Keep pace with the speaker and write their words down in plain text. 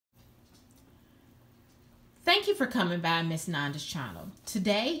Thank you for coming by Miss Nanda's channel.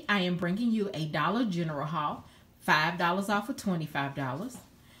 Today I am bringing you a Dollar General haul, $5 off of $25.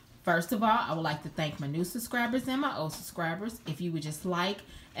 First of all, I would like to thank my new subscribers and my old subscribers. If you would just like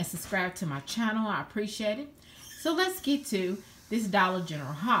and subscribe to my channel, I appreciate it. So let's get to this Dollar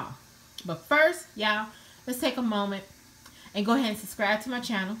General haul. But first, y'all, let's take a moment and go ahead and subscribe to my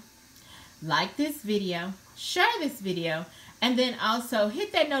channel. Like this video, share this video, and then also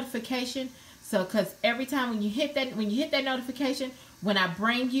hit that notification. So, because every time when you hit that notification, when I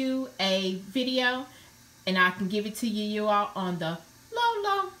bring you a video, and I can give it to you all on the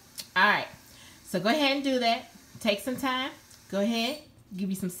low. All right. So go ahead and do that. Take some time. Go ahead. Give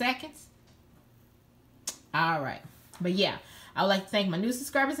you some seconds. All right. But yeah, I would like to thank my new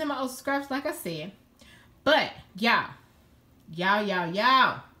subscribers and my old subscribers, like I said. But y'all,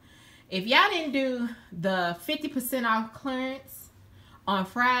 if y'all didn't do the 50% off clearance on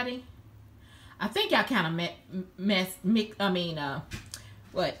Friday, I think y'all kind of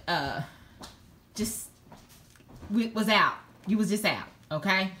was out. You was just out,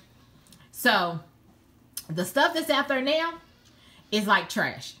 okay? So, the stuff that's out there now is like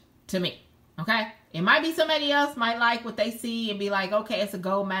trash to me, okay? It might be somebody else might like what they see and be like, okay, it's a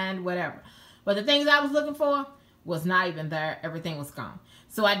gold mine, whatever. But the things I was looking for was not even there. Everything was gone.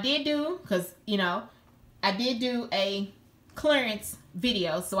 So, I did do, because, you know, I did do a clearance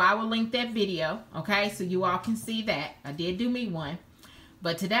video, so I will link that video, okay, so you all can see that. I did do me one,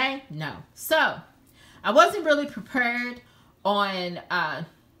 but today, no. So, I wasn't really prepared on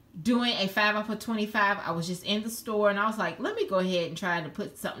doing a 5 off of 25. I was just in the store, and I was like, let me go ahead and try to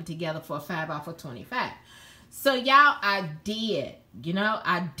put something together for a 5 off of 25. So, y'all, I did. You know,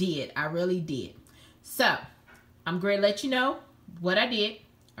 I did. I really did. So, I'm going to let you know what I did,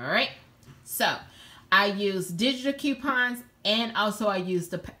 all right? So, I used digital coupons, and also I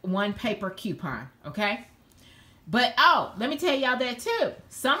used the one paper coupon, okay? But, oh, let me tell y'all that too.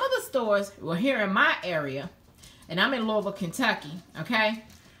 Some of the stores were here in my area, and I'm in Louisville, Kentucky, okay?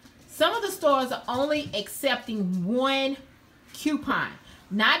 Some of the stores are only accepting one coupon.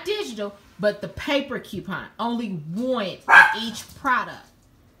 Not digital, but the paper coupon. Only one of each product.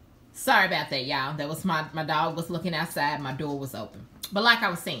 Sorry about that, y'all. That was my dog was looking outside. My door was open. But like I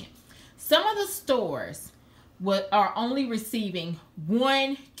was saying, some of the stores are only receiving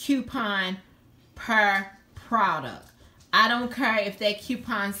one coupon per product. I don't care if that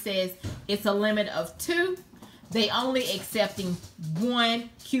coupon says it's a limit of 2. They only accepting one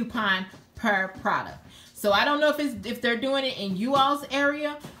coupon per product. So I don't know if they're doing it in you all's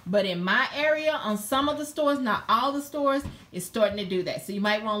area, but in my area, on some of the stores, not all the stores, is starting to do that. So you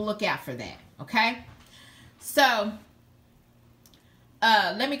might want to look out for that. Okay. So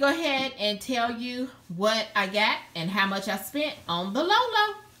let me go ahead and tell you what I got and how much I spent on the low.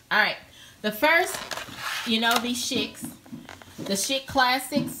 All right. The first, you know, these Schicks, the Schick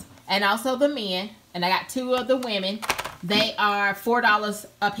Classics, and also the men. And I got 2 of the women. They are $4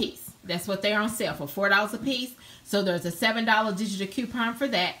 a piece. That's what they're on sale for, $4 a piece. So there's a $7 digital coupon for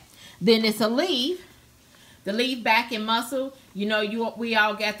that. Then it's a Leave. The Leave Back and Muscle. You know, we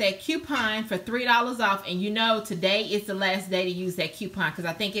all got that coupon for $3 off. And you know, today is the last day to use that coupon because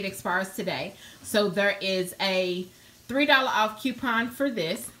I think it expires today. So there is a $3 off coupon for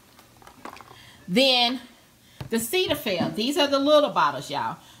this. Then the Cetaphil. These are the little bottles,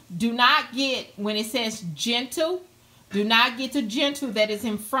 y'all. Do not get, when it says Gentle, do not get the Gentle that is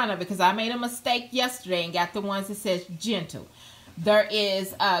in front of it because I made a mistake yesterday and got the ones that says Gentle. There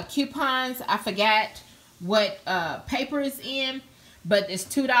is coupons. I forgot what paper is in, but it's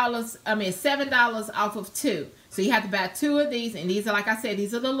 $2. I mean, $7 off of 2. So you have to buy 2 of these, and these are, like I said,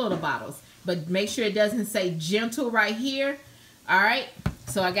 these are the little bottles. But make sure it doesn't say Gentle right here. All right.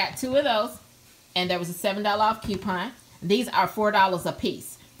 So I got 2 of those, and there was a $7 off coupon. These are $4 a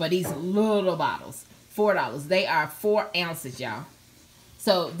piece for these little bottles. $4. They are 4 ounces, y'all.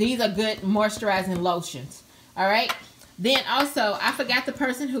 So these are good moisturizing lotions. All right. Then also, I forgot the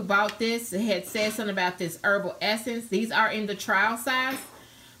person who bought this. It had said something about this herbal essence. These are in the trial size.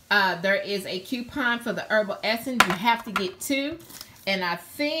 There is a coupon for the herbal essence. You have to get 2. And I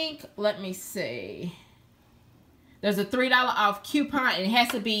think, let me see. There's a $3 off coupon, and it has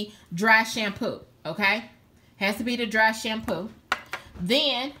to be dry shampoo. Okay? Has to be the dry shampoo.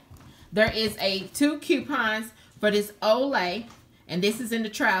 Then there is 2 coupons for this Olay, and this is in the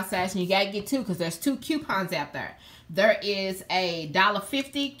trial size, and you gotta get 2 because there's 2 coupons out there. There is a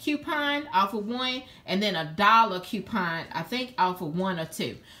 $1.50 coupon off of 1, and then a $1 coupon, I think, off of 1 or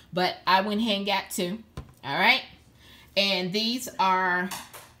 2. But I went ahead and got 2. All right, and these are,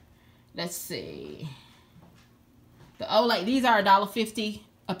 let's see, the Olay. These are $1.50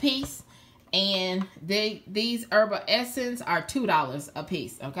 a piece. And these herbal essence are $2 a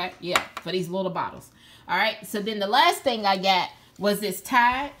piece. Okay, yeah, for these little bottles. All right, so then the last thing I got was this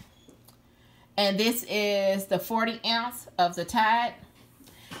Tide, and this is the 40 ounce of the Tide.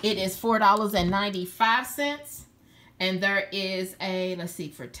 It is $4.95, and there is a, let's see,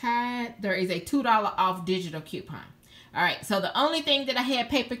 for Tide, there is a $2 off digital coupon. All right, so the only thing that I had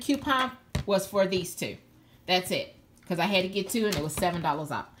paper coupon was for these two. That's it, because I had to get two, and it was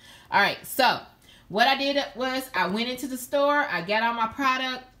 $7 off. All right, so what I did was I went into the store. I got all my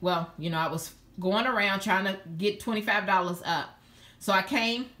product. Well, you know, I was going around trying to get $25 up. So I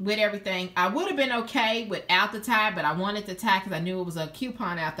came with everything. I would have been okay without the Tide, but I wanted the Tide because I knew it was a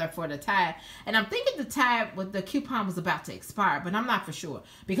coupon out there for the Tide. And I'm thinking the Tide with the coupon was about to expire, but I'm not for sure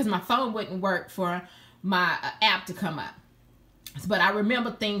because my phone wouldn't work for my app to come up. But I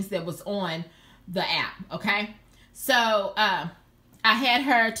remember things that was on the app, okay? So I had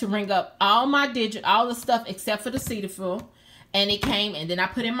her to ring up all the stuff except for the Cetaphil, and it came, and then I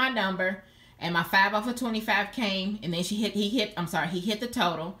put in my number, and my 5 off of 25 came, and then he hit the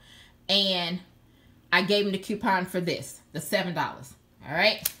total, and I gave him the coupon for this, the $7. All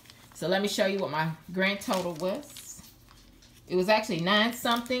right, so let me show you what my grand total was. It was actually 9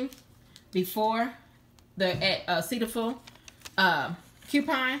 something before the Cetaphil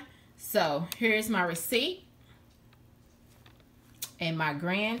coupon. So here's my receipt. And my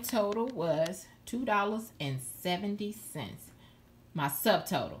grand total was $2.70. My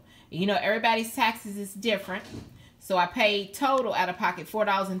subtotal. You know, everybody's taxes is different. So I paid total out of pocket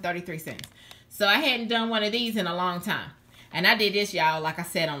 $4.33. So I hadn't done one of these in a long time. And I did this, y'all, like I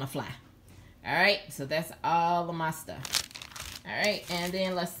said, on the fly. All right. So that's all of my stuff. All right. And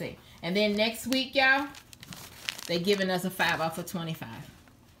then let's see. And then next week, y'all, they're giving us a 5 off of 25.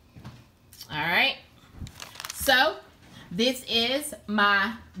 All right. So this is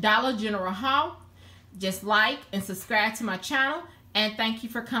my Dollar General haul. Just like and subscribe to my channel. And thank you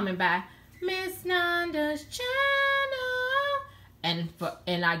for coming by Miss Nanda's channel. And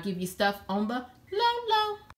I give you stuff on the